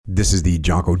This is the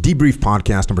Jocko Debrief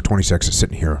podcast, number 26,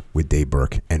 sitting here with Dave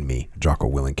Berke and me, Jocko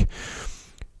Willink.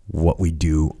 What we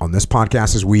do on this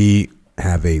podcast is we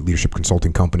have a leadership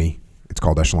consulting company. It's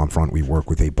called Echelon Front. We work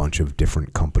with a bunch of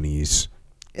different companies,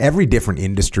 every different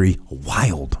industry, a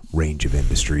wild range of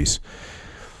industries.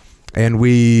 And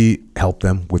we help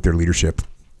them with their leadership.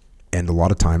 And a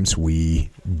lot of times we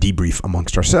debrief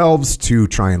amongst ourselves to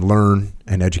try and learn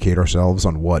and educate ourselves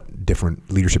on what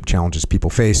different leadership challenges people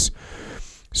face.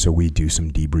 So we do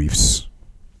some debriefs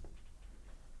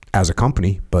as a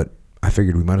company, but I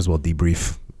figured we might as well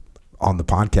debrief on the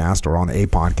podcast or on a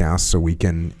podcast so we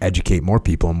can educate more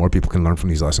people and more people can learn from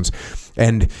these lessons.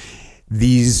 And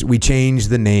we change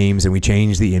the names and we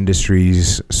change the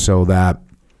industries so that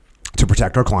to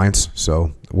protect our clients.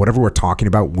 So whatever we're talking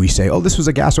about, we say, oh, this was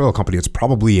a gas oil company. It's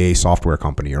probably a software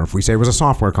company. Or if we say it was a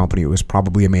software company, it was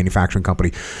probably a manufacturing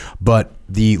company. But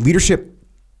the leadership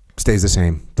stays the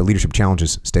same. The leadership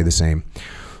challenges stay the same.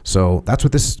 So that's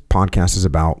what this podcast is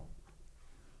about.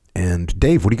 And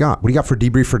Dave, what do you got? What do you got for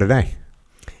debrief for today?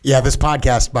 Yeah, this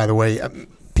podcast, by the way,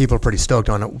 people are pretty stoked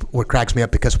on it. What cracks me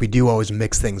up, because we do always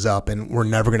mix things up, and we're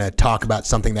never going to talk about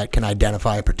something that can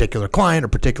identify a particular client or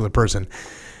particular person.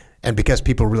 And because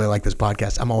people really like this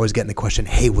podcast, I'm always getting the question,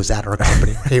 hey, was that our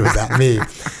company? Hey, was that me?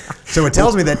 So it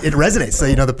tells me that it resonates. So,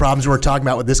 the problems we're talking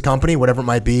about with this company, whatever it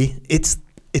might be, it's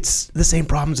the same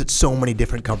problems that so many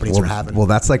different companies are having. Well,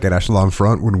 that's like at Echelon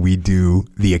Front when we do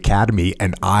the academy,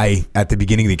 and at the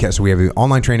beginning of the academy, so we have the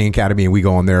online training academy, and we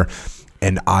go on there,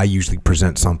 and I usually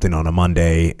present something on a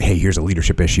Monday. Hey, here's a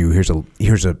leadership issue.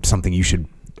 Here's something you should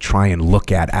try and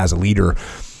look at as a leader.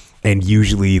 And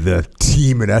usually the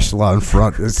team at Echelon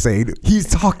Front is saying,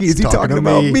 is he talking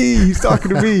about me? He's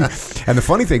talking to me. And the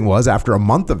funny thing was, after a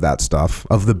month of that stuff,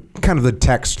 of the kind of the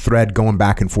text thread going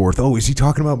back and forth, oh, is he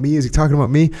talking about me? Is he talking about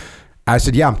me? I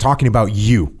said, yeah, I'm talking about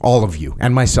you, all of you,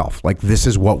 and myself. Like, this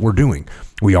is what we're doing.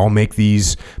 We all make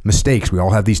these mistakes. We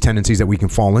all have these tendencies that we can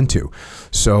fall into.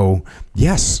 So,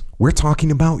 yes, we're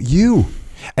talking about you.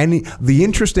 And the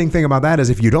interesting thing about that is,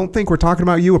 if you don't think we're talking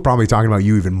about you, we're probably talking about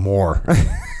you even more.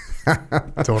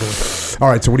 Totally. All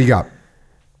right, so what do you got?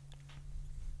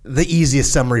 The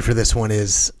easiest summary for this one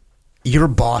is, your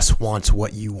boss wants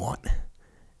what you want.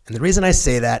 And the reason I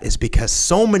say that is because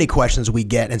so many questions we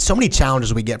get and so many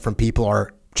challenges we get from people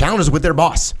are challenges with their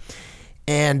boss.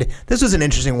 And this was an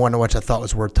interesting one, which I thought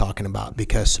was worth talking about,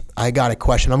 because I got a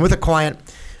question. I'm with a client.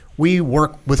 We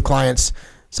work with clients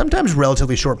sometimes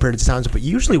relatively short periods of time, but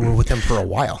usually we're with them for a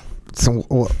while. So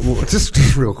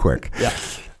just real quick. Yeah.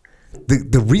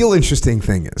 The real interesting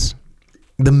thing is,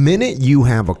 the minute you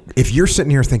if you're sitting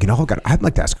here thinking, oh God, I'd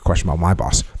like to ask a question about my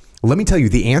boss. Let me tell you,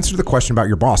 the answer to the question about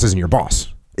your boss isn't your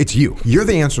boss. It's you. You're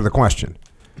the answer to the question.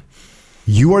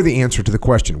 You are the answer to the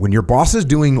question. When your boss is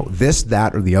doing this,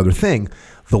 that, or the other thing,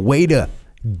 the way to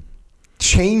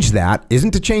change that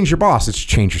isn't to change your boss, it's to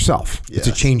change yourself. Yes. It's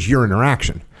to change your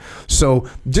interaction. So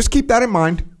just keep that in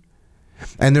mind.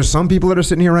 And there's some people that are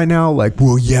sitting here right now like,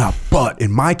 well, yeah, but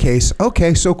in my case,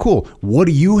 okay, so cool. What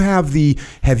do you have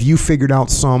you figured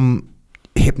out some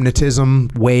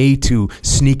hypnotism way to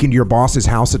sneak into your boss's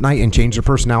house at night and change their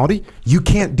personality? You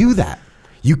can't do that.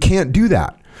 You can't do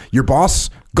that. Your boss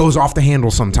goes off the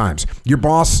handle sometimes. Your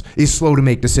boss is slow to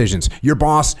make decisions. Your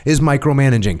boss is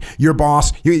micromanaging. Your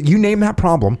boss, you name that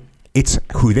problem. It's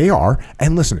who they are.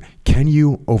 And listen, can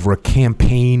you, over a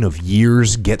campaign of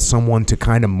years, get someone to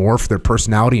kind of morph their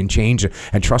personality and change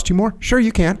and trust you more? Sure,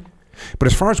 you can. But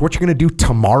as far as what you're going to do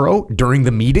tomorrow during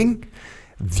the meeting,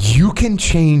 you can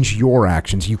change your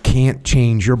actions. You can't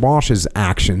change your boss's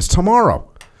actions tomorrow.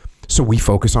 So we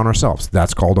focus on ourselves.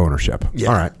 That's called ownership. Yeah.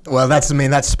 All right. Well, that's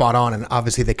spot on. And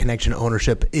obviously the connection to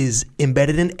ownership is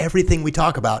embedded in everything we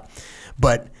talk about.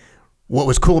 But what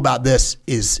was cool about this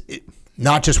is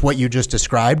not just what you just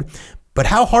described, but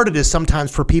how hard it is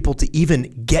sometimes for people to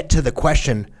even get to the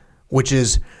question, which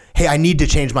is, hey, I need to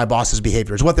change my boss's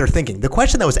behavior, is what they're thinking. The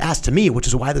question that was asked to me, which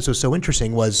is why this was so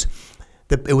interesting, was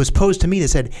that it was posed to me that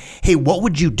said, hey, what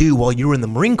would you do while you were in the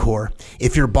Marine Corps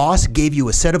if your boss gave you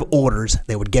a set of orders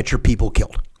that would get your people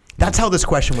killed? That's how this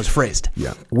question was phrased.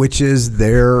 Yeah.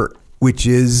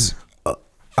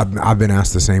 I've been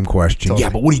asked the same question. Totally. Yeah,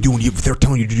 but what are you doing if they're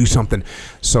telling you to do something?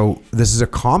 So this is a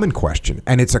common question,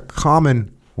 and it's a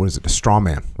common, a straw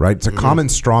man, right? It's a common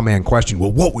straw man question.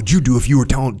 Well, what would you do if you were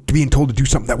being told to do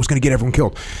something that was going to get everyone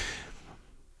killed?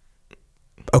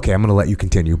 Okay, I'm going to let you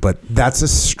continue, but that's a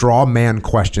straw man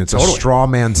question. It's totally a straw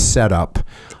man setup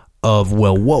of,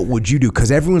 well, what would you do?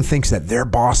 Because everyone thinks that their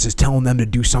boss is telling them to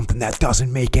do something that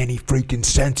doesn't make any freaking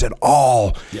sense at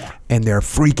all. Yeah. And they're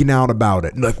freaking out about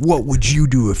it. Like, what would you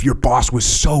do if your boss was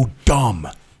so dumb?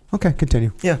 Okay,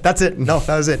 continue. Yeah, that's it. No,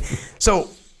 that was it. So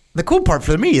the cool part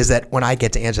for me is that when I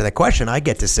get to answer that question, I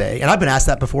get to say, and I've been asked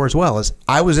that before as well, is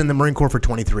I was in the Marine Corps for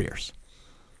 23 years.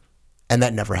 And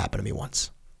that never happened to me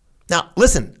once. Now,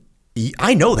 listen,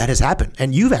 I know that has happened.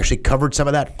 And you've actually covered some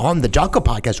of that on the Jocko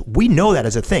podcast. We know that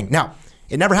as a thing. Now,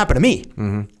 it never happened to me.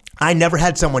 Mm-hmm. I never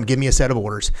had someone give me a set of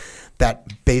orders that,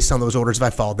 based on those orders, if I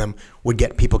followed them, would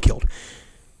get people killed.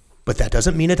 But that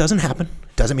doesn't mean it doesn't happen.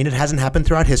 Doesn't mean it hasn't happened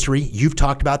throughout history. You've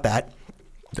talked about that.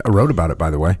 I wrote about it,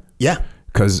 by the way. Yeah.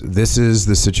 Because this is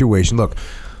the situation. Look,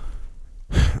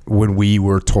 when we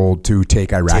were told to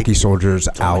take Iraqi soldiers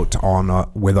out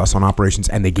on with us on operations,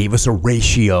 and they gave us a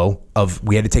ratio of,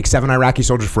 we had to take 7 Iraqi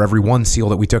soldiers for every 1 SEAL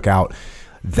that we took out.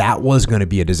 That was going to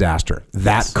be a disaster.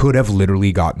 That could have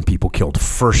literally gotten people killed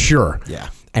for sure. Yeah.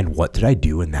 And what did I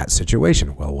do in that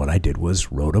situation? Well, what I did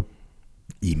was wrote a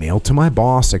email to my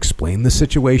boss, explained the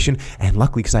situation, and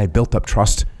luckily, because I had built up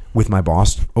trust with my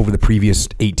boss over the previous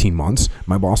 18 months,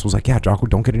 my boss was like, yeah, Jocko,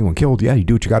 don't get anyone killed. Yeah, you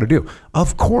do what you got to do.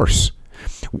 Of course.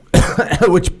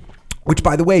 which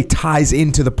by the way ties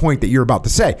into the point that you're about to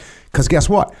say, because guess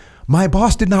what, my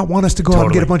boss did not want us to go out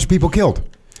and get a bunch of people killed.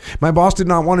 My boss did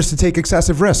not want us to take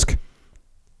excessive risk.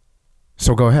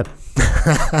 So go ahead.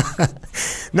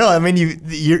 No, I mean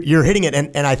you're hitting it,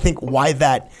 and I think why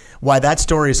that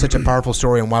story is such a powerful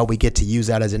story, and why we get to use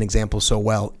that as an example so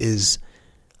well, is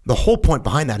the whole point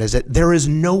behind that is that there is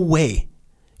no way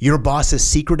your boss's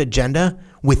secret agenda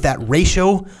with that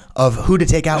ratio of who to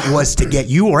take out was to get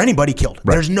you or anybody killed.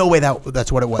 Right. There's no way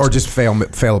that's what it was. Or just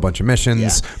fail a bunch of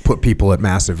missions, put people at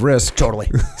massive risk. Totally.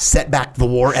 Set back the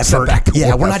war effort.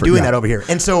 We're not doing that over here.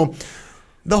 And so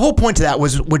the whole point to that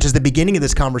was, which is the beginning of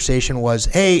this conversation, was,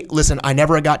 hey, listen, I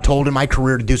never got told in my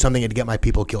career to do something to get my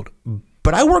people killed.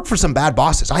 But I worked for some bad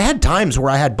bosses. I had times where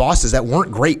I had bosses that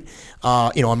weren't great.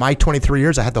 In my 23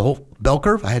 years, I had the whole bell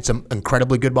curve. I had some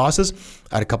incredibly good bosses.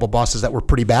 I had a couple bosses that were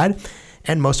pretty bad.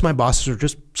 And most of my bosses are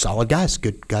just solid guys,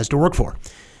 good guys to work for.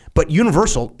 But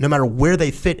universal, no matter where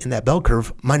they fit in that bell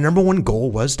curve, my number one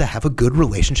goal was to have a good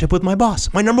relationship with my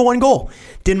boss. My number one goal.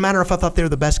 Didn't matter if I thought they were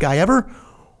the best guy ever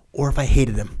or if I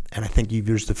hated him. And I think you've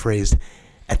used the phrase,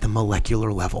 at the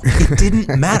molecular level. It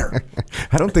didn't matter.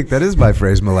 I don't think that is my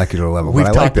phrase, molecular level. We've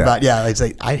but I talked like that. about, it's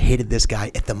like, I hated this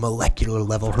guy at the molecular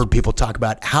level. Heard people talk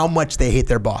about how much they hate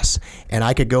their boss. And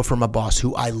I could go from a boss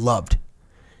who I loved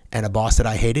and a boss that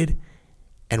I hated,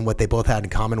 and what they both had in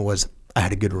common was I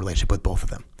had a good relationship with both of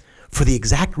them. For the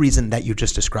exact reason that you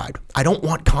just described. I don't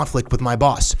want conflict with my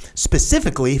boss.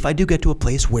 Specifically, if I do get to a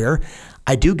place where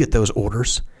I do get those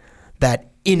orders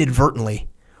that inadvertently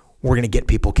we're going to get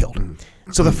people killed.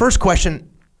 So the first question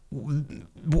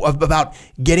about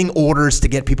getting orders to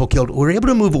get people killed, we were able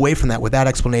to move away from that with that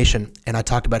explanation. And I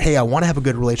talked about, hey, I want to have a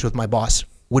good relationship with my boss,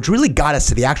 which really got us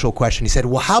to the actual question. He said,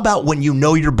 well, how about when you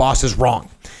know your boss is wrong?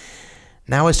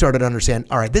 Now I started to understand,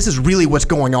 all right, this is really what's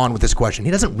going on with this question. He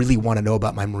doesn't really want to know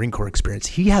about my Marine Corps experience.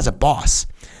 He has a boss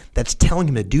that's telling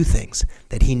him to do things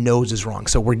that he knows is wrong.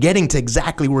 So we're getting to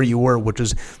exactly where you were, which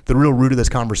is the real root of this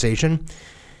conversation.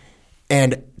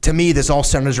 And to me, this all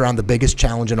centers around the biggest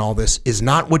challenge in all this is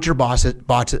not what your boss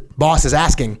is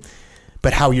asking,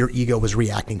 but how your ego is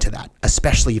reacting to that,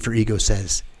 especially if your ego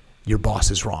says your boss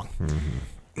is wrong.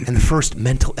 Mm-hmm. And the first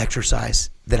mental exercise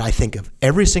that I think of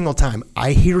every single time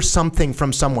I hear something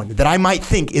from someone that I might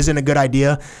think isn't a good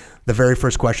idea, the very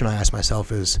first question I ask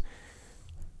myself is,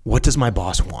 what does my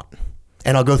boss want?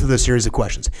 And I'll go through this series of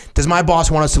questions. Does my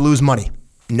boss want us to lose money?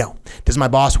 No. Does my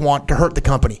boss want to hurt the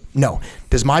company? No.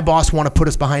 Does my boss want to put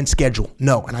us behind schedule?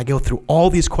 No. And I go through all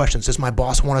these questions. Does my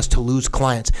boss want us to lose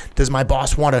clients? Does my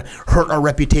boss want to hurt our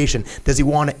reputation? Does he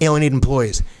want to alienate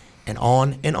employees? And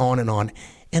on and on and on.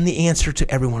 And the answer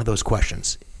to every one of those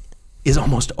questions is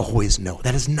almost always no.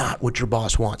 That is not what your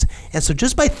boss wants. And so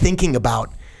just by thinking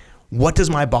about what does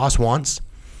my boss wants,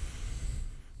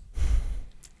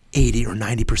 80 or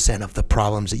 90% of the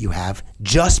problems that you have,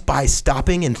 just by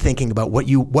stopping and thinking about what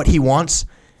he wants,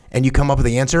 and you come up with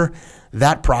the answer,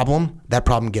 that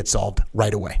problem gets solved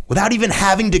right away without even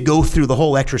having to go through the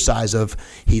whole exercise of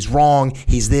he's wrong,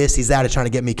 he's this, he's that, he's trying to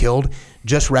get me killed.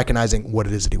 Just recognizing what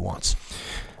it is that he wants.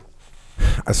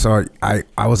 So I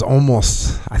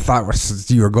thought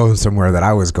you were going somewhere that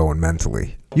I was going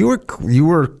mentally. We were in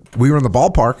the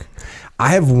ballpark. I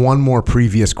have one more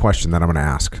previous question that I'm going to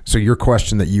ask. So your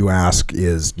question that you ask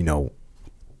is,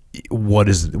 what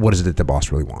is it the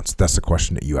boss really wants? That's the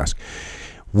question that you ask.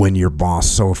 When your boss,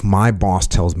 so if my boss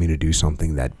tells me to do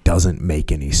something that doesn't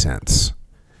make any sense,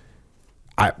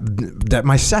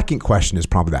 my second question is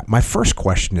probably that. My first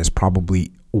question is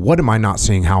probably, what am I not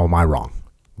seeing? How am I wrong?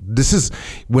 This is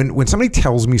when somebody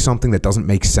tells me something that doesn't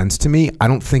make sense to me, I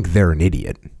don't think they're an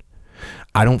idiot.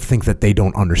 I don't think that they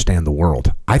don't understand the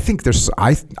world. I think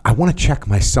I want to check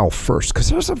myself first, because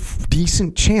there's a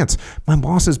decent chance my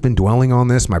boss has been dwelling on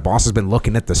this. My boss has been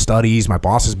looking at the studies. My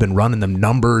boss has been running the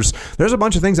numbers. There's a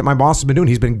bunch of things that my boss has been doing.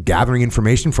 He's been gathering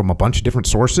information from a bunch of different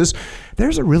sources.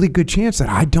 There's a really good chance that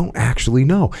I don't actually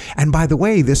know. And by the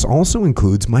way, this also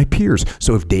includes my peers.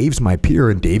 So if Dave's my peer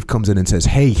and Dave comes in and says,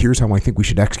 hey, here's how I think we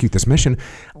should execute this mission,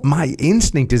 my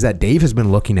instinct is that Dave has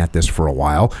been looking at this for a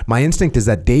while. My instinct is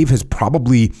that Dave has probably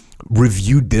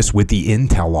reviewed this with the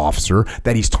intel officer,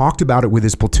 that he's talked about it with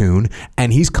his platoon,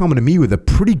 and he's coming to me with a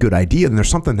pretty good idea, and there's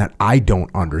something that I don't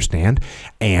understand.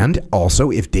 And also,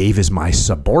 if Dave is my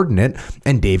subordinate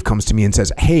and Dave comes to me and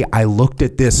says, hey, I looked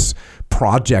at this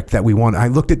project that we want, I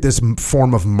looked at this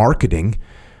form of marketing,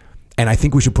 and I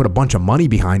think we should put a bunch of money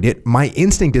behind it. My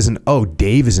instinct isn't, oh,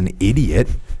 Dave is an idiot.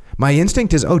 My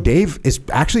instinct is, oh, Dave is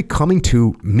actually coming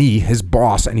to me, his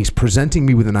boss, and he's presenting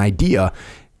me with an idea.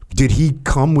 Did he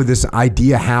come with this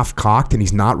idea half-cocked and he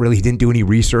didn't do any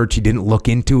research, he didn't look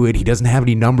into it, he doesn't have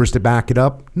any numbers to back it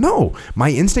up? No. My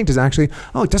instinct is actually,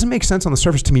 oh, it doesn't make sense on the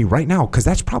surface to me right now, because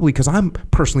that's probably because I'm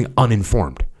personally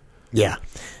uninformed. Yeah.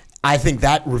 I think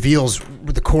that reveals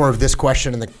the core of this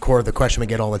question and the core of the question we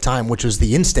get all the time, which is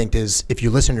the instinct is, if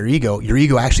you listen to your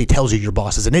ego actually tells you your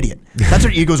boss is an idiot. That's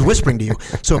what your ego's whispering to you.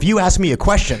 So if you ask me a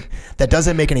question that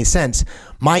doesn't make any sense,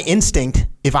 my instinct,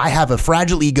 if I have a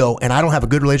fragile ego and I don't have a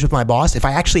good relationship with my boss, if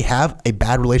I actually have a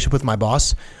bad relationship with my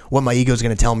boss, what my ego is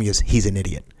going to tell me is he's an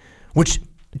idiot, which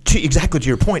exactly to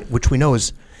your point, which we know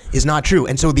is not true.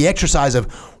 And so the exercise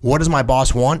of what does my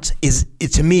boss want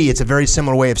to me, it's a very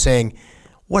similar way of saying,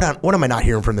 what am I not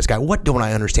hearing from this guy? What don't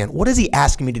I understand? What is he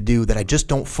asking me to do that I just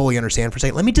don't fully understand for a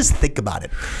second? Let me just think about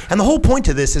it. And the whole point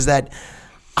to this is that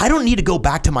I don't need to go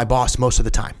back to my boss most of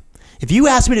the time. If you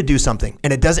ask me to do something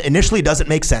and it initially doesn't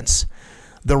make sense,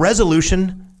 the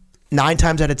resolution 9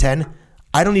 times out of 10,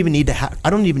 I don't even need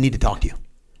to talk to you.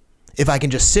 If I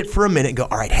can just sit for a minute and go,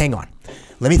 all right, hang on.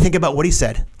 Let me think about what he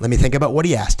said. Let me think about what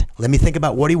he asked. Let me think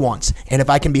about what he wants. And if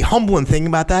I can be humble in thinking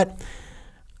about that,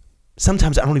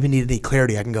 sometimes I don't even need any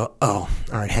clarity. I can go, oh,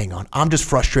 all right, hang on. I'm just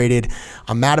frustrated.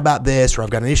 I'm mad about this, or I've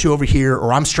got an issue over here,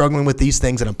 or I'm struggling with these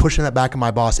things and I'm pushing that back on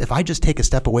my boss. If I just take a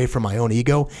step away from my own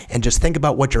ego and just think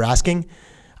about what you're asking,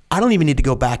 I don't even need to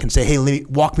go back and say, hey,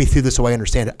 walk me through this so I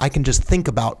understand it. I can just think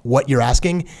about what you're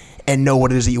asking and know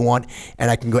what it is that you want, and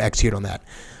I can go execute on that.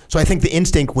 So I think the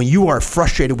instinct when you are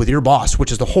frustrated with your boss,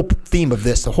 which is the whole theme of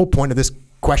this, the whole point of this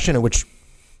question, in which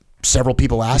several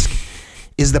people ask,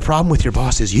 is the problem with your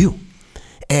boss is you.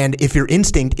 And if your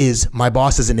instinct is my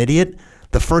boss is an idiot,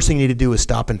 the first thing you need to do is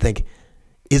stop and think,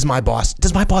 does my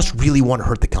boss really want to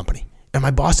hurt the company? And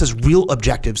my boss's real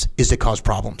objectives is to cause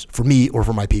problems for me or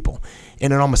for my people.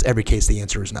 And in almost every case, the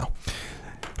answer is no.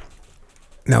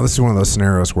 Now, this is one of those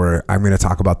scenarios where I'm going to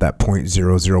talk about that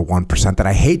 0.001% that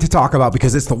I hate to talk about,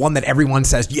 because it's the one that everyone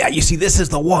says, yeah, you see, this is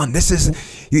the one.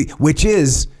 Which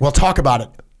is... Well, talk about it.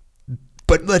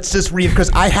 But let's just because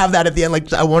I have that at the end.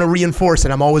 Like, I want to reinforce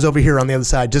it. I'm always over here on the other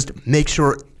side. Just make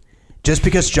sure, just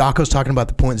because Jocko's talking about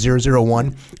the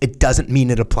 0.001, it doesn't mean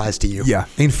it applies to you. Yeah.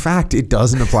 In fact, it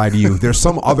doesn't apply to you. There's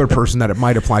some other person that it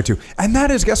might apply to. And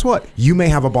that is, guess what? You may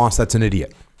have a boss that's an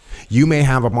idiot. You may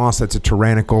have a boss that's a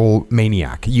tyrannical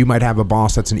maniac. You might have a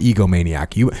boss that's an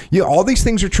egomaniac. All these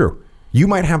things are true. You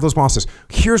might have those bosses.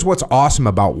 Here's what's awesome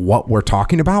about what we're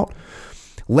talking about.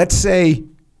 Let's say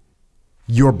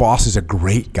your boss is a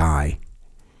great guy,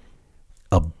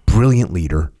 a brilliant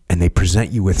leader, and they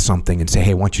present you with something and say,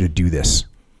 hey, I want you to do this.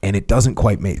 And it doesn't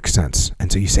quite make sense. And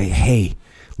so you say, hey,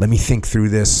 let me think through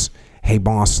this. Hey,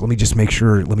 boss, let me just make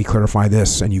sure, let me clarify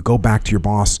this. And you go back to your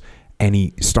boss, and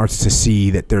he starts to see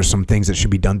that there's some things that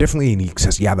should be done differently. And he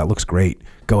says, yeah, that looks great.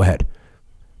 Go ahead.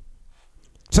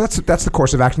 So that's the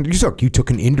course of action you took. You took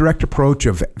an indirect approach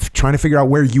of trying to figure out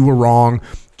where you were wrong,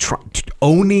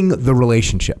 owning the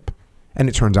relationship. And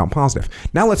it turns out positive.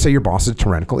 Now let's say your boss is a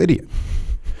tyrannical idiot.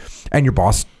 And your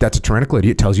boss that's a tyrannical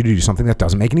idiot tells you to do something that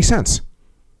doesn't make any sense.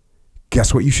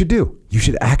 Guess what you should do? You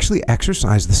should actually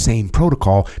exercise the same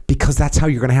protocol, because that's how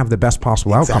you're going to have the best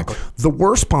possible outcome. The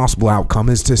worst possible outcome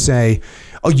is to say,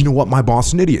 oh, you know what? My boss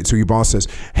is an idiot. So your boss says,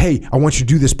 hey, I want you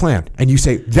to do this plan. And you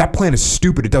say, that plan is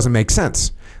stupid. It doesn't make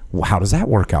sense. Well, how does that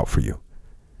work out for you?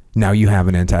 Now you have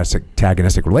an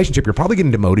antagonistic relationship. You're probably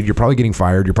getting demoted. You're probably getting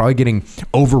fired. You're probably getting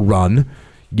overrun,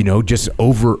 just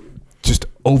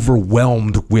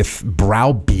overwhelmed with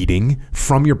browbeating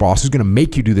from your boss who's going to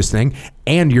make you do this thing,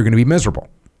 and you're going to be miserable.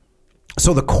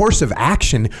 So the course of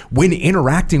action when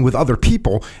interacting with other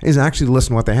people is actually to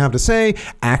listen to what they have to say,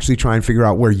 actually try and figure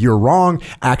out where you're wrong,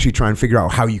 actually try and figure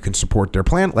out how you can support their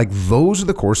plan. Like, those are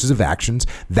the courses of actions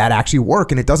that actually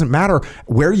work. And it doesn't matter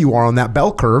where you are on that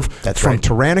bell curve. That's from right.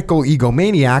 Tyrannical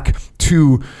egomaniac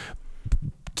to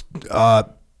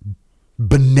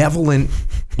benevolent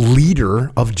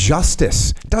leader of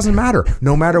justice. It doesn't matter.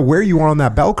 No matter where you are on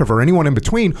that bell curve or anyone in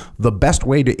between, the best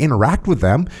way to interact with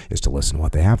them is to listen to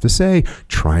what they have to say,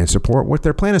 try and support what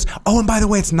their plan is. Oh, and by the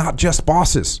way, it's not just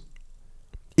bosses.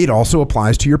 It also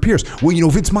applies to your peers. Well,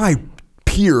 if it's my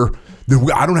peer,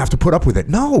 then I don't have to put up with it.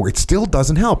 No, it still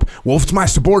doesn't help. Well, if it's my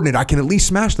subordinate, I can at least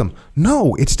smash them.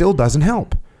 No, it still doesn't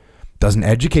help. Doesn't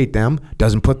educate them,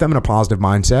 doesn't put them in a positive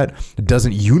mindset,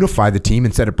 doesn't unify the team.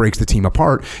 Instead, it breaks the team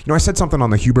apart. I said something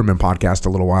on the Huberman podcast a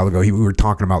little while ago. We were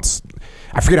talking about,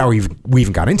 I forget how we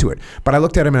even got into it, but I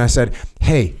looked at him and I said,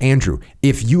 hey, Andrew,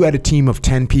 if you had a team of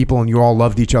 10 people and you all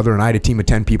loved each other, and I had a team of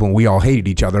 10 people and we all hated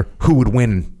each other, who would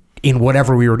win in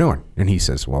whatever we were doing? And he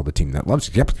says, well, the team that loves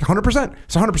you. Yep, 100%.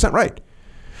 It's 100% right.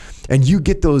 And you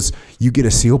get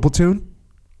a SEAL platoon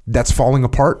that's falling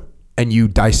apart, and you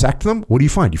dissect them, what do you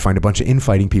find? You find a bunch of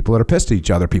infighting people that are pissed at each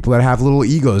other, people that have little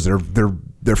egos,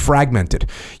 they're fragmented.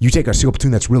 You take a SEAL platoon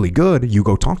that's really good, you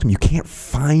go talk to them, you can't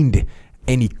find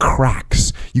any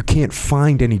cracks. You can't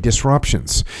find any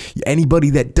disruptions. Anybody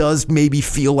that does maybe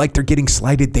feel like they're getting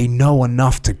slighted, they know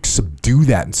enough to subdue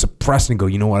that and suppress it and go,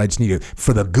 you know what, I just need to,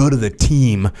 for the good of the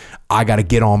team, I got to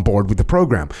get on board with the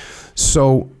program.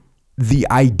 So the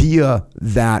idea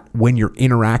that when you're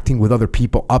interacting with other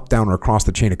people up, down, or across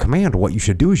the chain of command, what you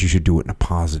should do is you should do it in a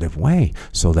positive way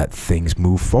so that things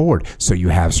move forward, so you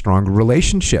have stronger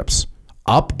relationships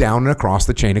up, down, and across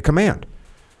the chain of command.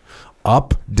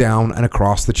 Up, down, and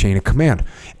across the chain of command.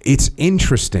 It's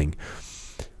interesting.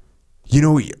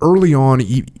 Early on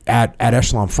at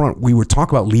Echelon Front, we would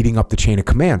talk about leading up the chain of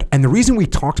command. And the reason we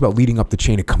talked about leading up the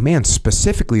chain of command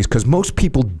specifically is because most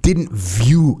people didn't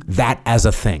view that as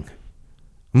a thing.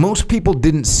 Most people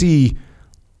didn't see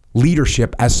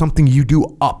leadership as something you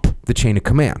do up the chain of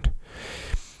command.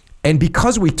 And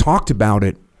because we talked about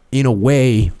it in a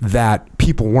way that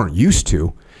people weren't used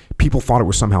to, people thought it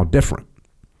was somehow different.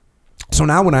 So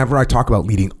now whenever I talk about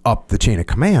leading up the chain of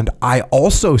command, I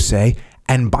also say,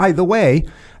 and by the way,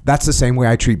 that's the same way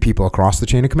I treat people across the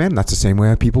chain of command. That's the same way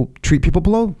I treat people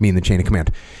below me in the chain of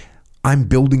command. I'm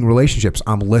building relationships.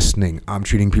 I'm listening. I'm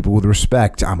treating people with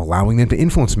respect. I'm allowing them to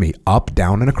influence me up,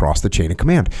 down, and across the chain of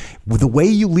command. The way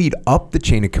you lead up the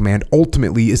chain of command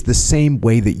ultimately is the same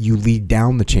way that you lead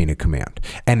down the chain of command.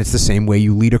 And it's the same way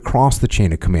you lead across the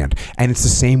chain of command. And it's the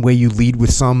same way you lead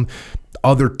with some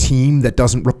other team that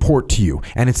doesn't report to you.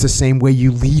 And it's the same way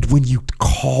you lead when you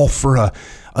call for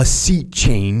a seat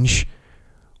change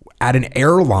at an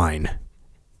airline.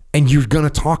 And you're going to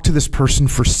talk to this person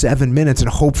for 7 minutes and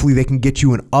hopefully they can get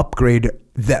you an upgrade.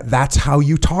 That's how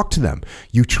you talk to them.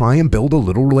 You try and build a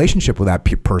little relationship with that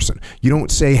person. You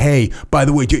don't say, hey, by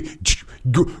the way,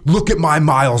 look at my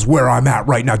miles where I'm at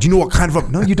right now. Do you know what kind of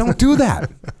no, you don't do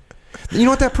that. You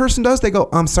know what that person does? They go,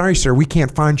 I'm sorry, sir, we can't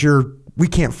find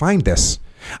this.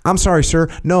 I'm sorry, sir.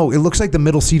 No, it looks like the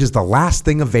middle seat is the last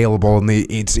thing available and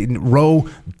it's in row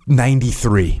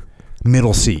 93,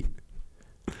 middle seat.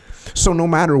 So no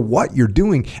matter what you're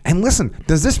doing, and listen,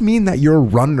 does this mean that you're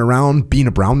running around being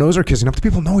a brown noser, kissing up to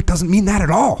people? No, it doesn't mean that at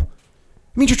all.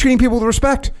 It means you're treating people with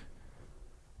respect.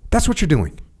 That's what you're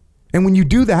doing. And when you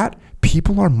do that,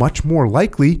 people are much more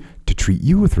likely to treat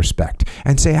you with respect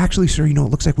and say, actually, sir, it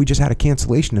looks like we just had a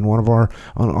cancellation in one of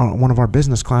our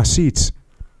business class seats.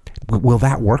 Will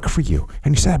that work for you?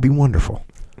 And you say, that'd be wonderful.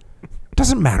 It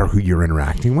doesn't matter who you're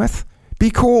interacting with. Be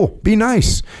cool. Be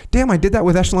nice. Damn, I did that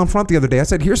with Echelon Front the other day. I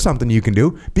said, here's something you can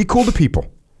do. Be cool to people.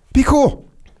 Be cool.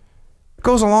 It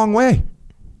goes a long way.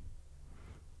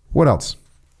 What else?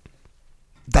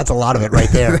 That's a lot of it right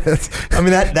there. I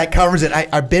mean, that covers it.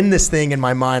 I've been this thing in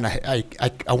my mind. I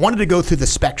wanted to go through the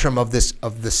spectrum of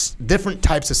this different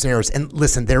types of scenarios. And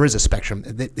listen, there is a spectrum.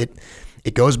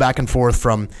 It goes back and forth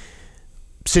from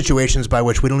situations by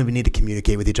which we don't even need to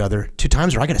communicate with each other to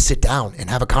times where I got to sit down and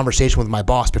have a conversation with my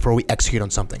boss before we execute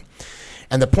on something.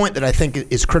 And the point that I think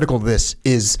is critical to this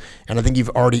is, and I think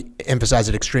you've already emphasized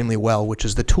it extremely well, which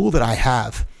is the tool that I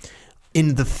have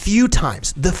in the few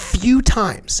times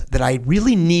that I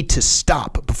really need to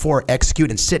stop before I execute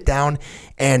and sit down,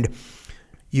 and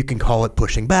you can call it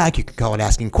pushing back, you can call it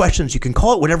asking questions, you can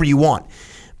call it whatever you want.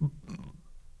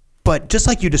 But just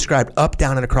like you described, up,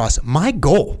 down, and across, my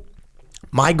goal,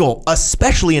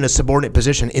 especially in a subordinate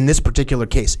position in this particular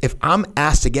case, if I'm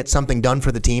asked to get something done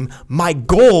for the team, my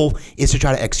goal is to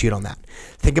try to execute on that.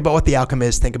 Think about what the outcome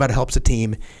is. Think about it helps the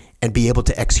team. and be able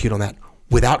to execute on that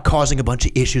without causing a bunch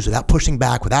of issues, without pushing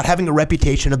back, without having a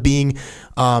reputation of being,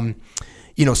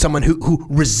 someone who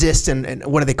resists and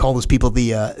what do they call those people?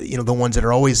 The ones that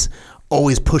are always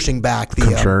pushing back. The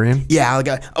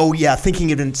contrarian. Thinking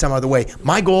it in some other way.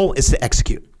 My goal is to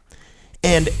execute,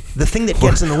 and the thing that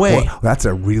gets in the way. Well, that's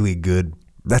a really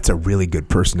good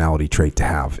personality trait to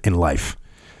have in life.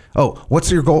 Oh, what's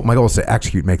your goal? My goal is to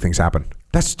execute, make things happen.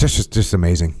 That's just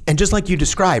amazing. And just like you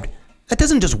described, that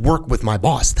doesn't just work with my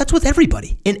boss. That's with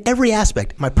everybody in every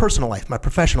aspect, my personal life, my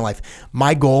professional life.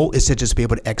 My goal is to just be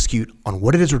able to execute on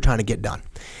what it is we're trying to get done.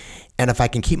 And if I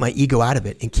can keep my ego out of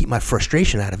it and keep my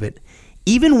frustration out of it,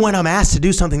 even when I'm asked to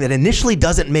do something that initially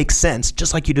doesn't make sense,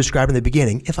 just like you described in the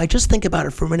beginning, if I just think about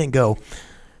it for a minute and go,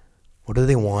 what do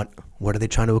they want? What are they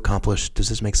trying to accomplish? Does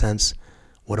this make sense?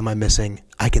 What am I missing?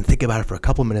 I can think about it for a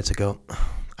couple of minutes and go,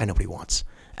 I know what he wants.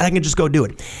 And I can just go do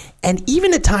it. And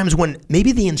even at times when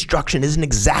maybe the instruction isn't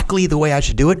exactly the way I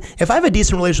should do it, if I have a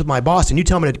decent relationship with my boss and you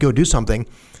tell me to go do something,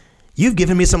 you've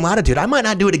given me some latitude. I might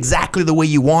not do it exactly the way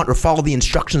you want or follow the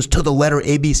instructions to the letter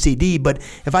A, B, C, D, but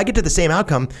if I get to the same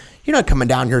outcome, you're not coming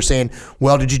down here saying,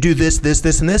 well, did you do this,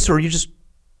 and this, or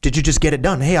did you just get it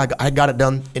done? Hey, I got it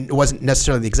done, and it wasn't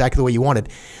necessarily exactly the way you wanted.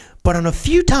 But on a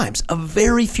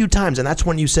very few times, and that's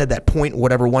when you said that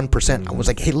 1%, I was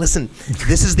like, hey, listen,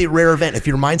 this is the rare event. If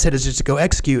your mindset is just to go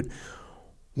execute,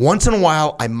 once in a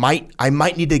while, I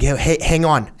might need to go, hey, hang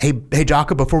on. Hey,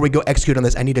 Jocko, before we go execute on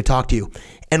this, I need to talk to you.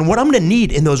 And what I'm going to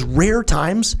need in those rare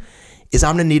times is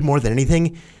I'm going to need more than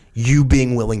anything, you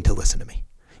being willing to listen to me.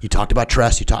 You talked about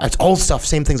trust. It's all stuff,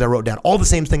 same things I wrote down. All the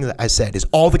same things that I said is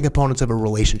all the components of a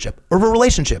relationship. Or a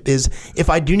relationship is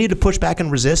if I do need to push back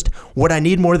and resist, what I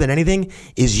need more than anything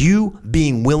is you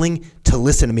being willing to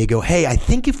listen to me. Go, hey, I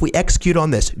think if we execute on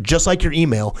this, just like your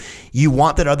email, you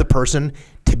want that other person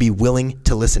to be willing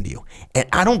to listen to you. And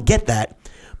I don't get that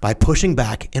by pushing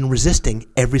back and resisting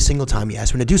every single time you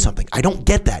ask me to do something. I don't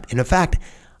get that. And in fact,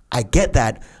 I get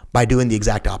that by doing the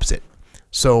exact opposite.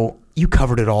 So you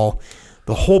covered it all.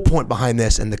 The whole point behind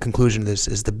this and the conclusion of this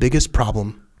is the biggest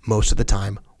problem most of the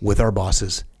time with our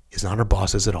bosses is not our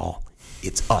bosses at all.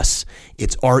 It's us.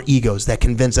 It's our egos that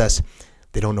convince us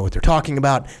they don't know what they're talking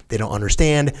about. They don't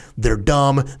understand. They're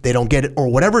dumb. They don't get it. Or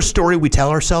whatever story we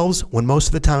tell ourselves, when most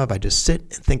of the time, if I just sit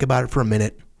and think about it for a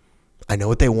minute, I know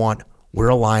what they want. We're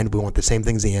aligned. We want the same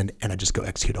things in the end, and I just go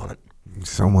execute on it.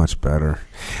 So much better.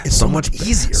 It's so much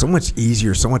easier. So much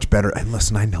easier, so much better. And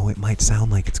listen, I know it might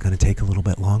sound like it's going to take a little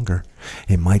bit longer.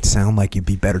 It might sound like it'd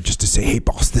be better just to say, hey,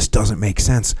 boss, this doesn't make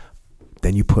sense.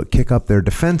 Then you kick up their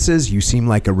defenses. You seem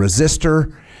like a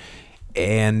resistor,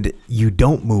 and you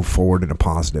don't move forward in a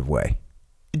positive way.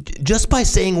 Just by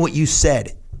saying what you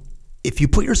said, if you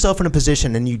put yourself in a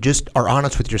position and you just are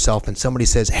honest with yourself and somebody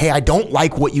says, hey, I don't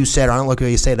like what you said, or I don't like the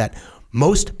way you say that,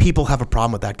 most people have a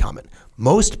problem with that comment.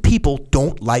 Most people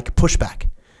don't like pushback.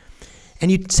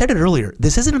 And you said it earlier.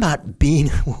 This isn't about being,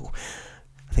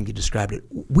 I think you described it.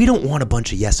 We don't want a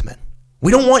bunch of yes men.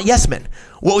 We don't want yes men.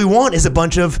 What we want is a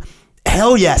bunch of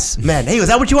hell yes men. Hey, is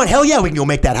that what you want? Hell yeah, we can go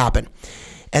make that happen.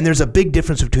 And there's a big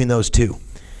difference between those two.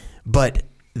 But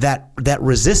that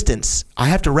resistance, I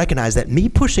have to recognize that me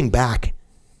pushing back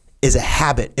is a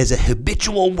habit, is a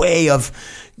habitual way of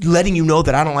letting you know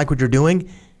that I don't like what you're doing,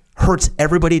 hurts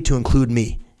everybody to include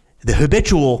me. The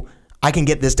habitual, I can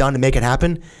get this done to make it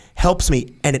happen, helps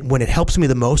me. And when it helps me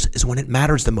the most is when it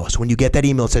matters the most. When you get that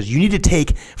email that says, you need to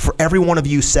take for every one of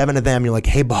you 7 of them, you're like,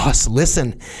 hey, boss,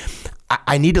 listen,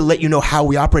 I need to let you know how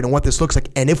we operate and what this looks like.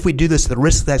 And if we do this, the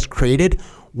risk that's created,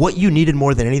 what you needed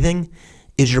more than anything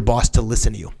is your boss to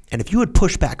listen to you. And if you would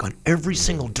push back on every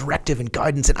single directive and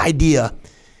guidance and idea,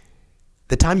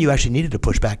 the time you actually needed to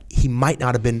push back, he might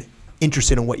not have been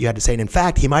interested in what you had to say. And in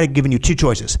fact, he might have given you 2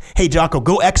 choices. Hey, Jocko,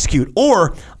 go execute.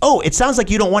 Or, oh, it sounds like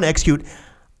you don't want to execute.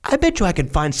 I bet you I can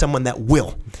find someone that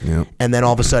will. Yep. And then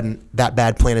all of a sudden, that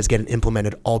bad plan is getting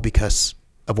implemented all because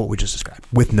of what we just described.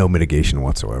 With no mitigation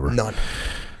whatsoever. None.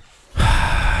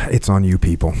 It's on you,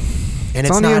 people. And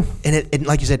it's not, and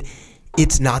like you said,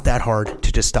 it's not that hard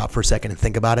to just stop for a second and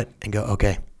think about it and go,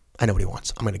 okay, I know what he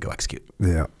wants. I'm going to go execute.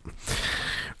 Yeah.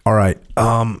 All right.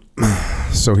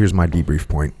 So here's my debrief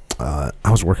point. I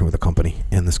was working with a company,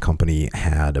 and this company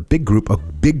had a big group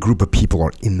of people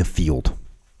are in the field.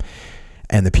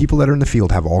 And the people that are in the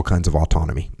field have all kinds of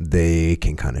autonomy. They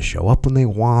can kind of show up when they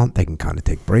want. They can kind of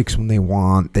take breaks when they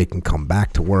want. They can come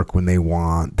back to work when they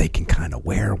want. They can kind of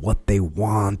wear what they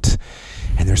want.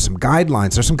 And there's some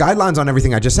guidelines. There's some guidelines on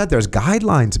everything I just said. There's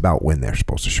guidelines about when they're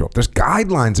supposed to show up. There's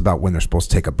guidelines about when they're supposed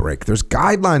to take a break. There's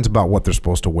guidelines about what they're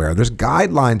supposed to wear. There's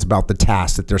guidelines about the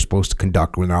tasks that they're supposed to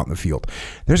conduct when they're out in the field.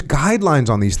 There's guidelines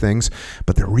on these things,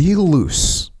 but they're real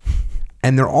loose.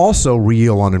 And they're also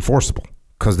real unenforceable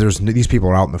because these people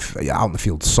are out in the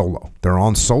field solo. They're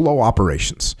on solo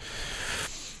operations.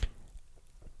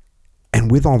 And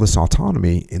with all this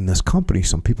autonomy in this company,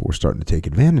 some people were starting to take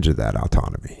advantage of that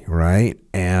autonomy, right?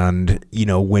 And, you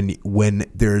know, when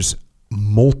there's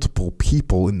multiple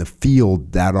people in the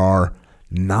field that are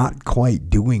not quite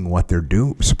doing what they're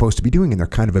supposed to be doing, and they're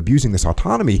kind of abusing this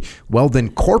autonomy, well, then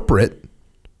corporate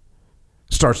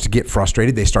starts to get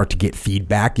frustrated. They start to get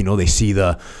feedback. You know, they see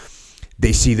the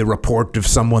report of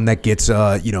someone that gets,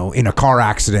 in a car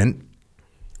accident.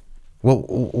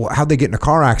 Well, how'd they get in a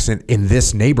car accident in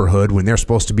this neighborhood when they're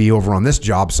supposed to be over on this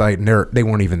job site and they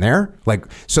weren't even there?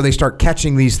 So they start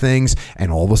catching these things,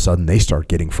 and all of a sudden they start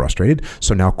getting frustrated.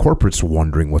 So now corporate's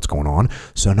wondering what's going on.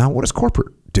 So now what does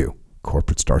corporate do?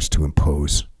 Corporate starts to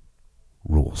impose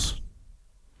rules.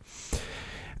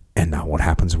 And now what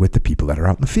happens with the people that are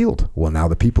out in the field? Well, now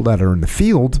the people that are in the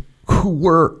field, who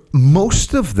were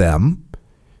most of them,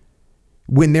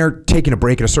 when they're taking a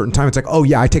break at a certain time, it's like, oh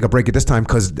yeah, I take a break at this time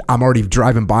because I'm already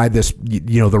driving by this,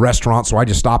 the restaurant. So I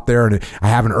just stop there and I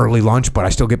have an early lunch, but I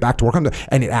still get back to work.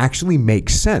 And it actually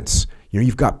makes sense.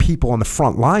 You've got people on the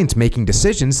front lines making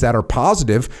decisions that are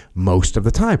positive most of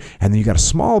the time. And then you got a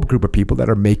small group of people that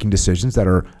are making decisions that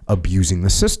are abusing the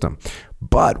system.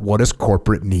 But what does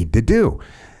corporate need to do?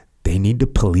 They need to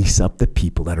police up the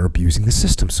people that are abusing the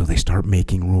system. So they start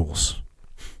making rules.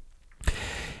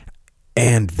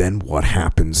 And then what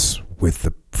happens with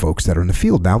the folks that are in the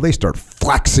field? Now they start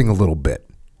flexing a little bit.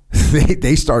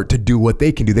 They start to do what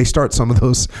they can do. They start some of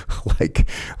those like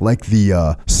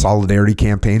the solidarity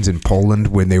campaigns in Poland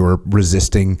when they were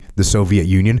resisting the Soviet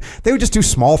Union. They would just do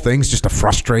small things just to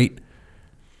frustrate,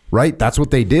 right? That's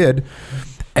what they did.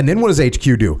 And then what does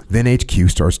HQ do? Then HQ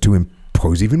starts to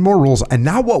impose even more rules. And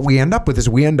now what we end up with is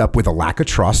a lack of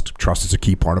trust. Trust is a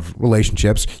key part of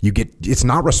relationships. It's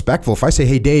not respectful. If I say,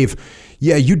 hey, Dave,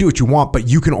 yeah, you do what you want, but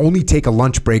you can only take a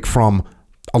lunch break from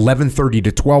 11:30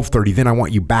 to 12:30, then I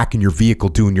want you back in your vehicle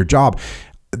doing your job.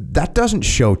 That doesn't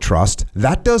show trust.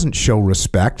 That doesn't show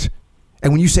respect.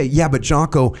 And when you say, yeah, but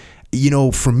Jocko,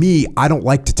 for me, I don't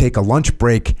like to take a lunch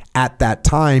break at that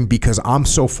time because I'm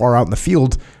so far out in the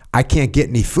field, I can't get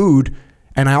any food.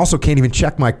 And I also can't even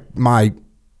check my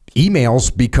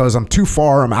emails because I'm too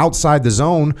far. I'm outside the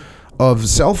zone of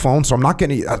cell phone. So I'm not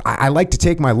getting, I like to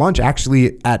take my lunch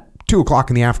actually at 2:00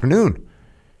 in the afternoon.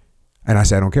 And I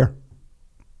say, I don't care.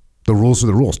 The rules are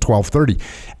the rules, 12:30.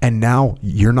 And now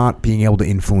you're not being able to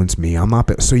influence me. I'm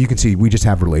not. So you can see we just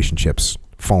have relationships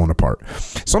falling apart.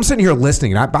 So I'm sitting here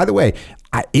listening. And by the way,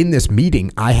 in this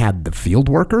meeting, I had the field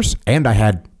workers and I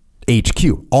had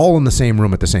HQ all in the same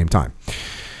room at the same time.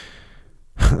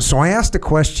 So I asked a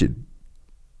question.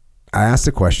 I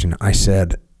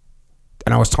said,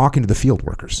 and I was talking to the field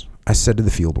workers. I said to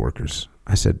the field workers,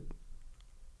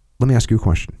 let me ask you a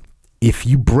question. If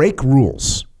you break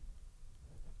rules,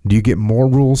 do you get more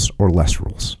rules or less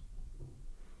rules?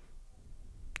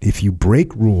 If you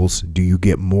break rules, do you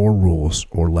get more rules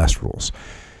or less rules?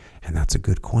 And that's a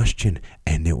good question.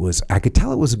 And I could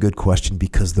tell it was a good question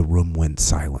because the room went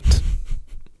silent.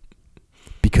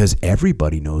 Because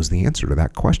everybody knows the answer to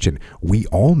that question. We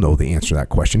all know the answer to that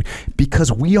question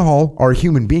because we all are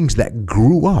human beings that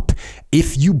grew up.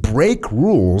 If you break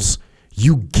rules,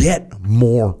 you get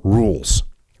more rules.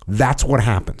 That's what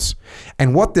happens.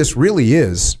 And what this really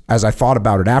is, as I thought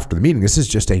about it after the meeting, this is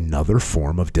just another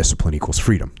form of discipline equals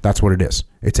freedom. That's what it is.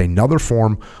 It's another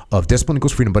form of discipline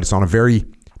equals freedom, but it's on a very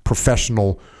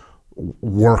professional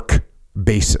work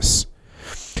basis.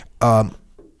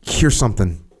 Here's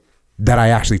something that I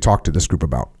actually talked to this group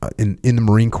about in the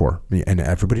Marine Corps. And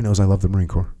everybody knows I love the Marine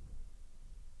Corps.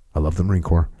 I love the Marine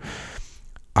Corps.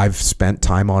 I've spent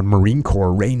time on Marine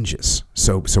Corps ranges.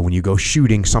 So when you go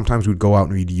shooting, sometimes we'd go out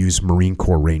and we'd use Marine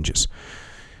Corps ranges.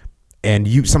 And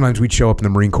sometimes we'd show up in the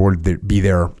Marine Corps, be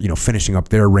there, finishing up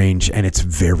their range, and it's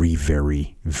very,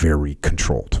 very, very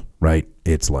controlled, right?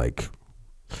 It's like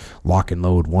lock and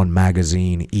load 1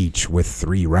 magazine each with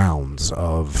 3 rounds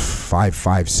of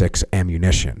 5.56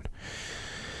 ammunition.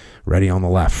 Ready on the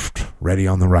left, ready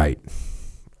on the right,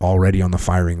 already on the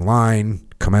firing line,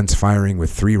 commence firing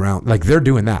with 3 rounds. Like they're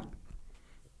doing that.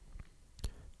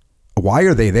 Why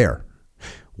are they there?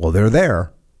 Well, they're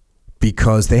there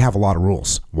because they have a lot of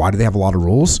rules. Why do they have a lot of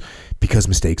rules? Because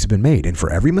mistakes have been made. And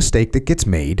for every mistake that gets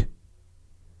made,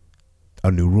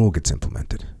 a new rule gets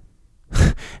implemented.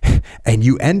 And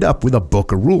you end up with a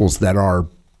book of rules that are,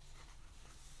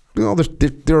 they're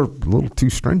a little too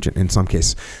stringent in some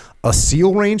cases. A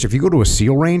SEAL range, if you go to a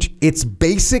SEAL range, it's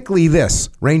basically this.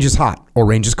 Range is hot or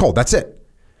range is cold. That's it.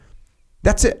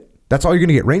 That's all you're going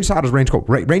to get. Range is hot or range cold.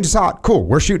 Range is hot. Cool.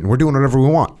 We're shooting. We're doing whatever we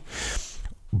want.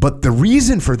 But the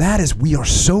reason for that is we are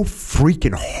so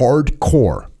freaking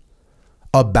hardcore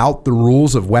about the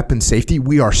rules of weapon safety.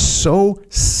 We are so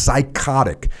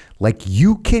psychotic. Like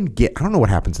you can get, I don't know what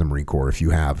happens in the Marine Corps if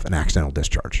you have an accidental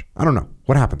discharge. I don't know.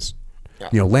 What happens? Yeah.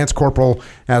 You know, Lance Corporal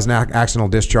has an accidental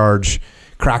discharge,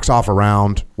 cracks off a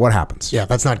round. What happens? Yeah,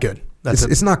 that's not good.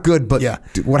 It's not good, but yeah.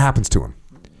 What happens to him?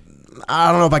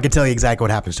 I don't know if I could tell you exactly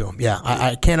what happens to him. Yeah,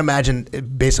 I can't imagine,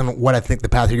 based on what I think the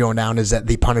path you're going down, is that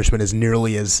the punishment is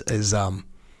nearly as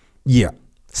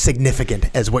significant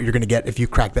as what you're going to get if you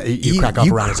crack that. You crack off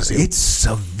around as a SEAL. It's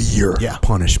severe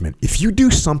punishment. If you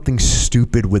do something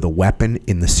stupid with a weapon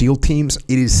in the SEAL teams,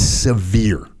 it is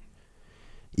severe.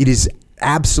 It is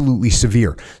absolutely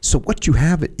severe. So what you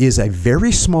have is a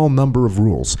very small number of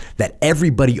rules that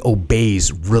everybody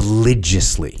obeys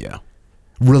religiously. Yeah,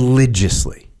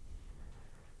 religiously.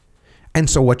 And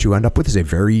so what you end up with is a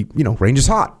very, range is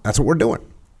hot. That's what we're doing.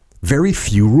 Very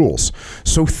few rules.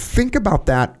 So think about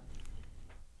that.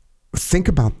 Think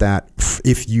about that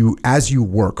as you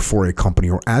work for a company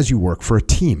or as you work for a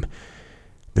team,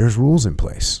 there's rules in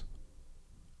place.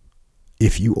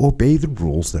 If you obey the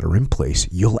rules that are in place,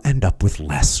 you'll end up with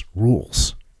less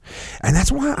rules. And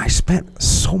that's why I spent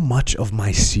so much of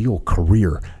my SEAL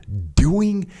career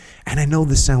doing, and I know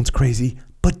this sounds crazy,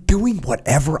 but doing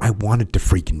whatever I wanted to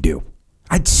freaking do.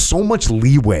 I had so much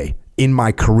leeway in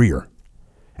my career.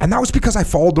 And that was because I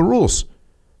followed the rules.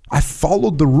 I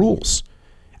followed the rules.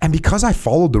 And because I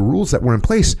followed the rules that were in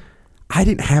place, I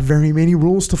didn't have very many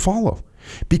rules to follow.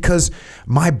 Because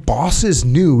my bosses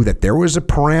knew that there was a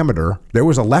parameter, there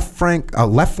was a left flank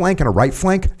and a right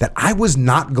flank that I was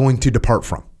not going to depart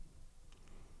from.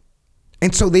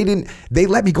 And so they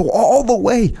let me go all the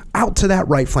way out to that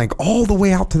right flank, all the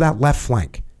way out to that left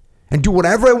flank, and do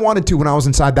whatever I wanted to when I was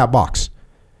inside that box.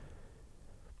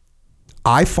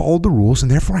 I followed the rules,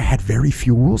 and therefore I had very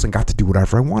few rules and got to do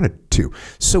whatever I wanted to.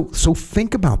 So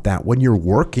think about that when you're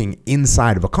working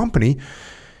inside of a company.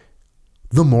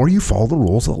 The more you follow the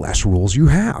rules, the less rules you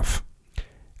have.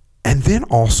 And then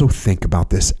also think about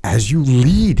this as you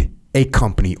lead a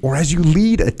company or as you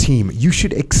lead a team. You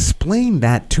should explain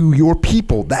that to your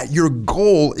people, that your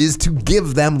goal is to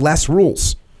give them less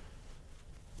rules.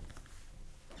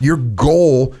 Your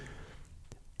goal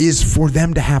is for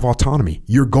them to have autonomy.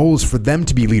 Your goal is for them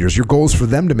to be leaders. Your goal is for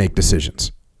them to make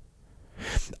decisions.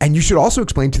 And you should also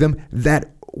explain to them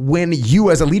that when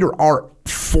you as a leader are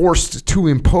forced to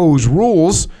impose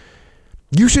rules,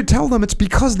 you should tell them it's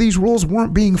because these rules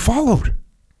weren't being followed.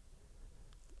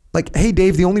 Like, hey,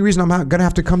 Dave, the only reason I'm going to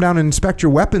have to come down and inspect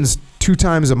your weapons 2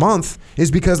 times a month is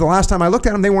because the last time I looked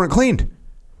at them, they weren't cleaned.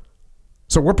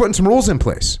 So we're putting some rules in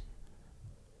place.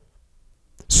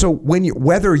 So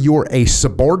whether you're a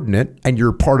subordinate and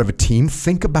you're part of a team,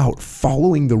 think about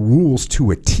following the rules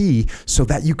to a T so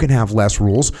that you can have less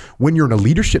rules. When you're in a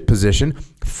leadership position,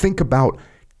 think about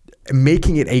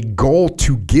making it a goal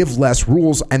to give less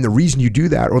rules. And the reason you do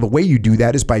that, or the way you do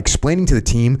that, is by explaining to the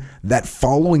team that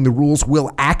following the rules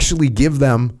will actually give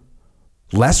them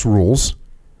less rules.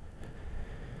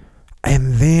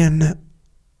 And then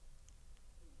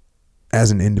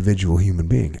as an individual human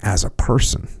being, as a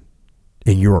person,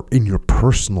 in your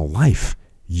personal life,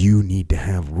 you need to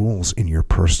have rules in your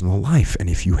personal life. And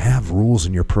if you have rules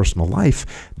in your personal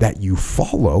life that you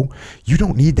follow, you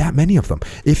don't need that many of them.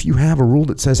 If you have a rule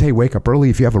that says, hey, wake up early,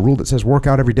 if you have a rule that says work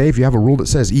out every day, if you have a rule that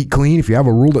says eat clean, if you have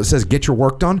a rule that says get your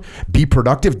work done, be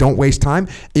productive, don't waste time,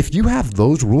 if you have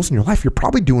those rules in your life, you're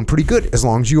probably doing pretty good as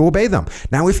long as you obey them.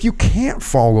 Now, if you can't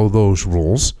follow those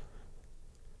rules,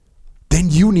 then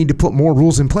you need to put more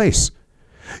rules in place.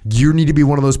 You need to be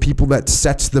one of those people that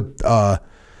sets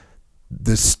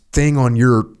this thing on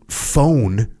your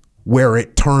phone where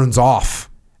it turns off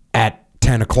at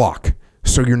 10 o'clock.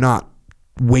 So you're not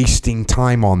wasting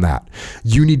time on that.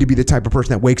 You need to be the type of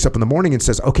person that wakes up in the morning and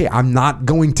says, okay, I'm not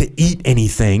going to eat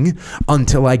anything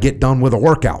until I get done with a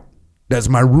workout. That's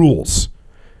my rules.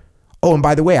 Oh, and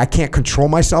by the way, I can't control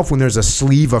myself when there's a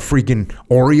sleeve of freaking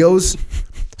Oreos.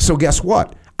 So guess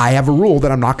what? I have a rule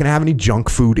that I'm not going to have any junk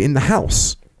food in the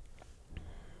house.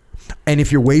 And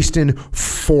if you're wasting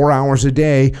 4 hours a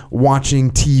day watching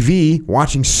TV,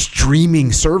 watching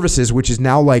streaming services, which is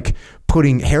now like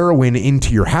putting heroin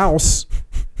into your house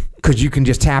because you can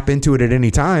just tap into it at any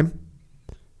time,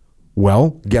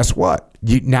 well, guess what?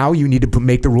 Now you need to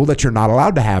make the rule that you're not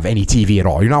allowed to have any TV at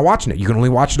all. You're not watching it. You can only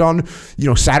watch it on,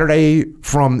 Saturday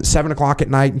from 7 o'clock at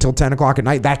night until 10 o'clock at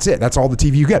night. That's it. That's all the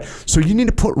TV you get. So you need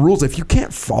to put rules. If you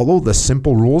can't follow the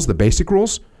simple rules, the basic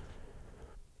rules,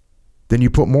 then you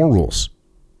put more rules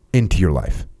into your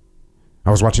life.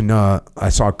 I was watching, I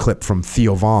saw a clip from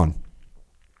Theo Vaughn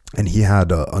And he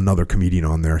had another comedian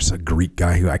on there. It's a Greek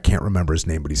guy who I can't remember his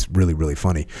name, but he's really, really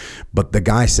funny. But the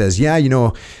guy says, yeah,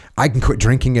 I can quit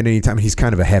drinking at any time. He's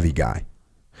kind of a heavy guy.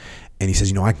 And he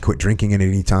says, I can quit drinking at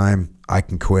any time. I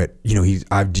can quit,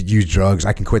 I've used drugs.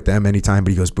 I can quit them anytime.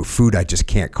 But he goes, but food, I just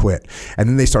can't quit. And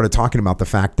then they started talking about the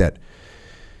fact that,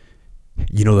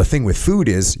 the thing with food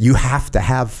is you have to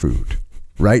have food.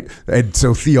 Right? And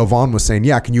so Theo Vaughn was saying,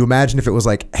 yeah, can you imagine if it was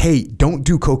like, hey, don't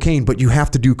do cocaine, but you have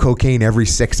to do cocaine every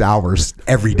 6 hours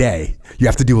every day. You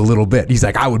have to do a little bit. He's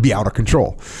like, I would be out of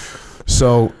control.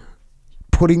 So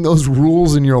putting those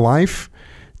rules in your life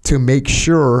to make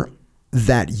sure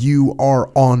that you are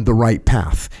on the right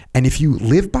path. And if you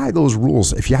live by those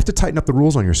rules, if you have to tighten up the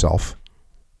rules on yourself,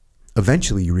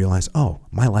 eventually you realize, oh,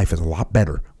 my life is a lot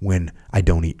better when I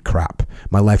don't eat crap.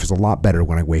 My life is a lot better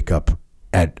when I wake up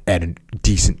at a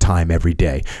decent time every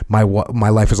day. My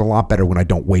life is a lot better when I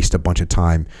don't waste a bunch of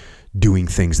time doing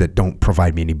things that don't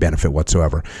provide me any benefit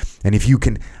whatsoever. And if you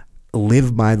can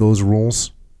live by those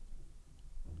rules,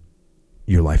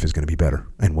 your life is going to be better.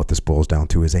 And what this boils down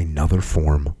to is another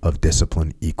form of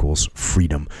discipline equals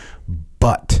freedom.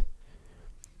 But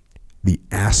the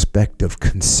aspect of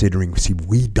considering,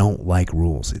 we don't like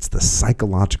rules. It's the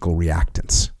psychological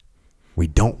reactance. We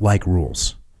don't like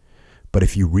rules. But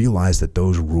if you realize that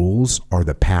those rules are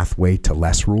the pathway to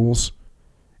less rules,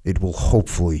 it will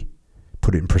hopefully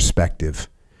put it in perspective,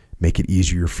 make it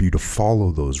easier for you to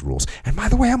follow those rules. And by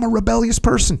the way, I'm a rebellious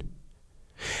person.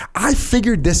 I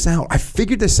figured this out. I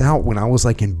figured this out when I was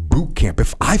like in boot camp.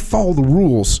 If I follow the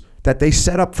rules that they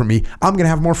set up for me, I'm going to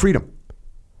have more freedom.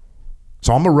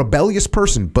 So I'm a rebellious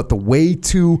person, but the way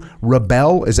to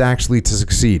rebel is actually to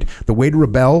succeed. The way to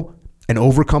rebel and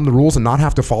overcome the rules and not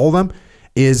have to follow them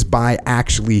is by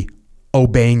actually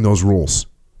obeying those rules.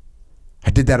 I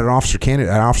did that at Officer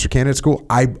Candidate School.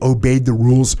 I obeyed the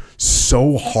rules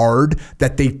so hard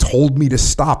that they told me to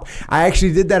stop. I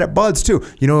actually did that at Buds too.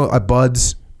 At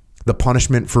Buds, the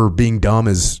punishment for being dumb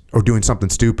or doing something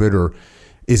stupid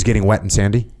is getting wet and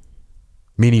sandy,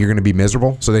 meaning you're going to be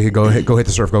miserable. So they could go hit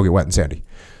the surf, go get wet and sandy.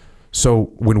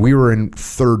 So when we were in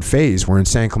third phase, we're in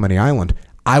San Clemente Island,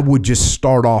 I would just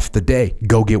start off the day,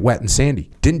 go get wet and sandy.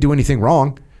 Didn't do anything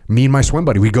wrong. Me and my swim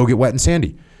buddy, we'd go get wet and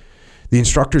sandy. The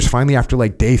instructors finally, after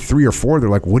like day 3 or 4, they're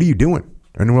like, what are you doing?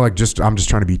 And we're like, I'm just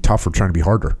trying to be tougher, trying to be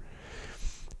harder.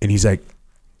 And he's like,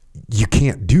 you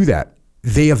can't do that.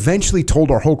 They eventually told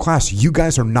our whole class, you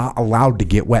guys are not allowed to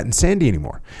get wet and sandy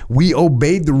anymore. We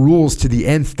obeyed the rules to the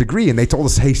nth degree, and they told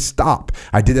us, hey, stop.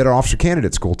 I did that at Officer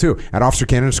Candidate School too. At Officer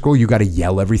Candidate School, you got to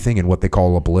yell everything in what they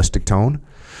call a ballistic tone.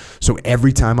 So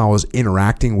every time I was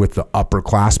interacting with the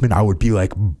upperclassmen, I would be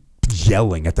like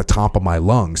yelling at the top of my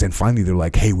lungs. And finally they're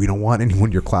like, hey, we don't want anyone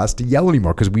in your class to yell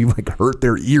anymore because we like hurt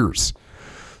their ears.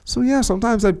 So yeah,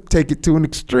 sometimes I take it to an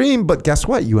extreme, but guess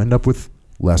what? You end up with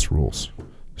less rules.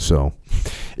 So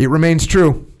it remains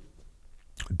true.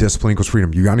 Discipline equals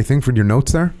freedom. You got anything for your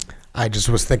notes there? I just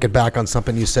was thinking back on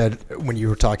something you said when you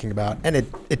were talking about, and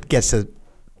it gets to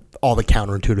all the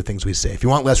counterintuitive things we say. If you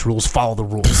want less rules, follow the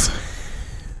rules.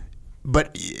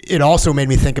 But it also made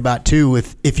me think about, too,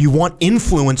 if you want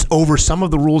influence over some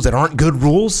of the rules that aren't good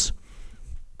rules,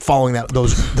 following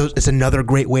those is another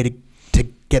great way to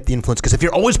get the influence. Because if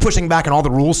you're always pushing back on all the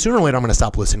rules, sooner or later I'm going to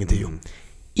stop listening to you.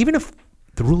 Even if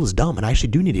the rule is dumb and I actually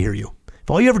do need to hear you.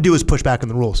 If all you ever do is push back on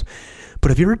the rules.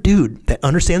 But if you're a dude that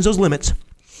understands those limits,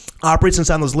 operates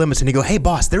inside those limits, and you go, hey,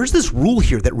 boss, there's this rule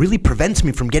here that really prevents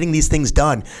me from getting these things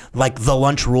done, like the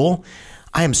lunch rule,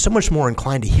 I am so much more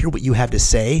inclined to hear what you have to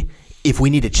say if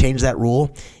we need to change that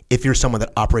rule, if you're someone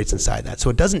that operates inside that. So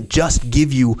it doesn't just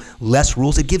give you less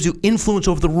rules, it gives you influence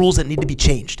over the rules that need to be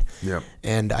changed. Yeah.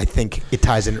 And I think it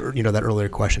ties in, that earlier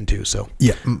question too. So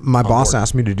yeah, my boss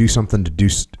asked me to do something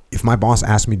if my boss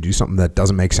asked me to do something that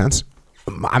doesn't make sense,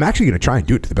 I'm actually going to try and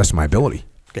do it to the best of my ability.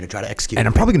 Going to try to execute. And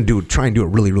I'm probably going to try and do it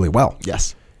really, really well.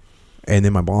 Yes. And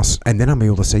then I'm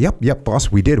able to say, yep,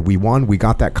 boss, we did. We won. We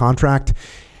got that contract.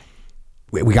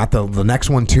 We got the next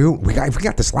one too. We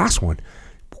got this last one.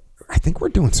 I think we're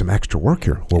doing some extra work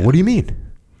here. Well, What do you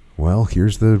mean? Well,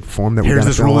 here's the form that we're going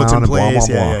to fill out and blah, blah,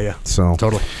 blah. Yeah. So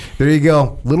totally. There you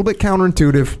go. A little bit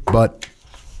counterintuitive, but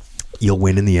you'll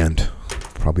win in the end.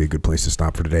 Probably a good place to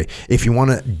stop for today. If you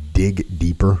want to dig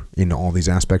deeper into all these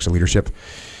aspects of leadership,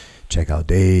 check out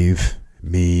Dave,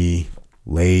 me,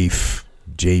 Leif,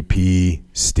 JP,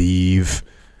 Steve,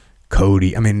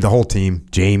 Cody. I mean, the whole team,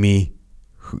 Jamie,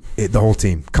 the whole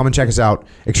team. Come and check us out.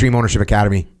 Extreme Ownership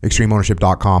Academy,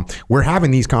 extremeownership.com. We're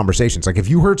having these conversations. Like if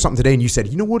you heard something today and you said,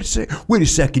 you know what, wait a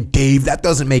second, Dave, that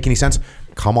doesn't make any sense.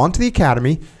 Come on to the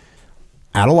Academy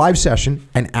at a live session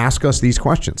and ask us these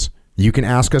questions. You can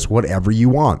ask us whatever you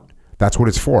want. That's what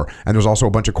it's for. And there's also a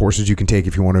bunch of courses you can take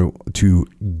if you want to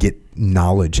get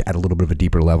knowledge at a little bit of a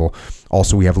deeper level.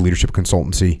 Also, we have a leadership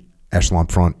consultancy,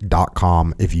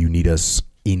 echelonfront.com, if you need us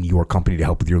in your company to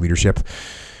help with your leadership.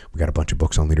 We got a bunch of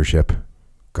books on leadership.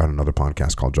 Got another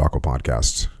podcast called Jocko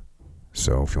Podcasts.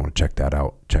 So if you want to check that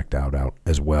out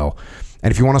as well.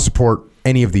 And if you want to support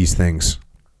any of these things,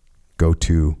 go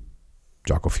to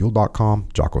jockofuel.com,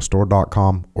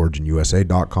 jockostore.com,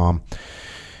 originusa.com,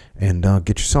 and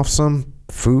get yourself some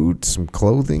food, some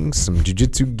clothing, some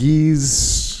jiu-jitsu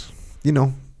gis,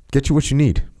 get you what you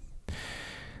need.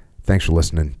 Thanks for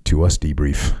listening to us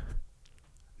debrief.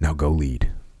 Now go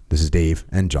lead. This is Dave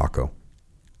and Jocko.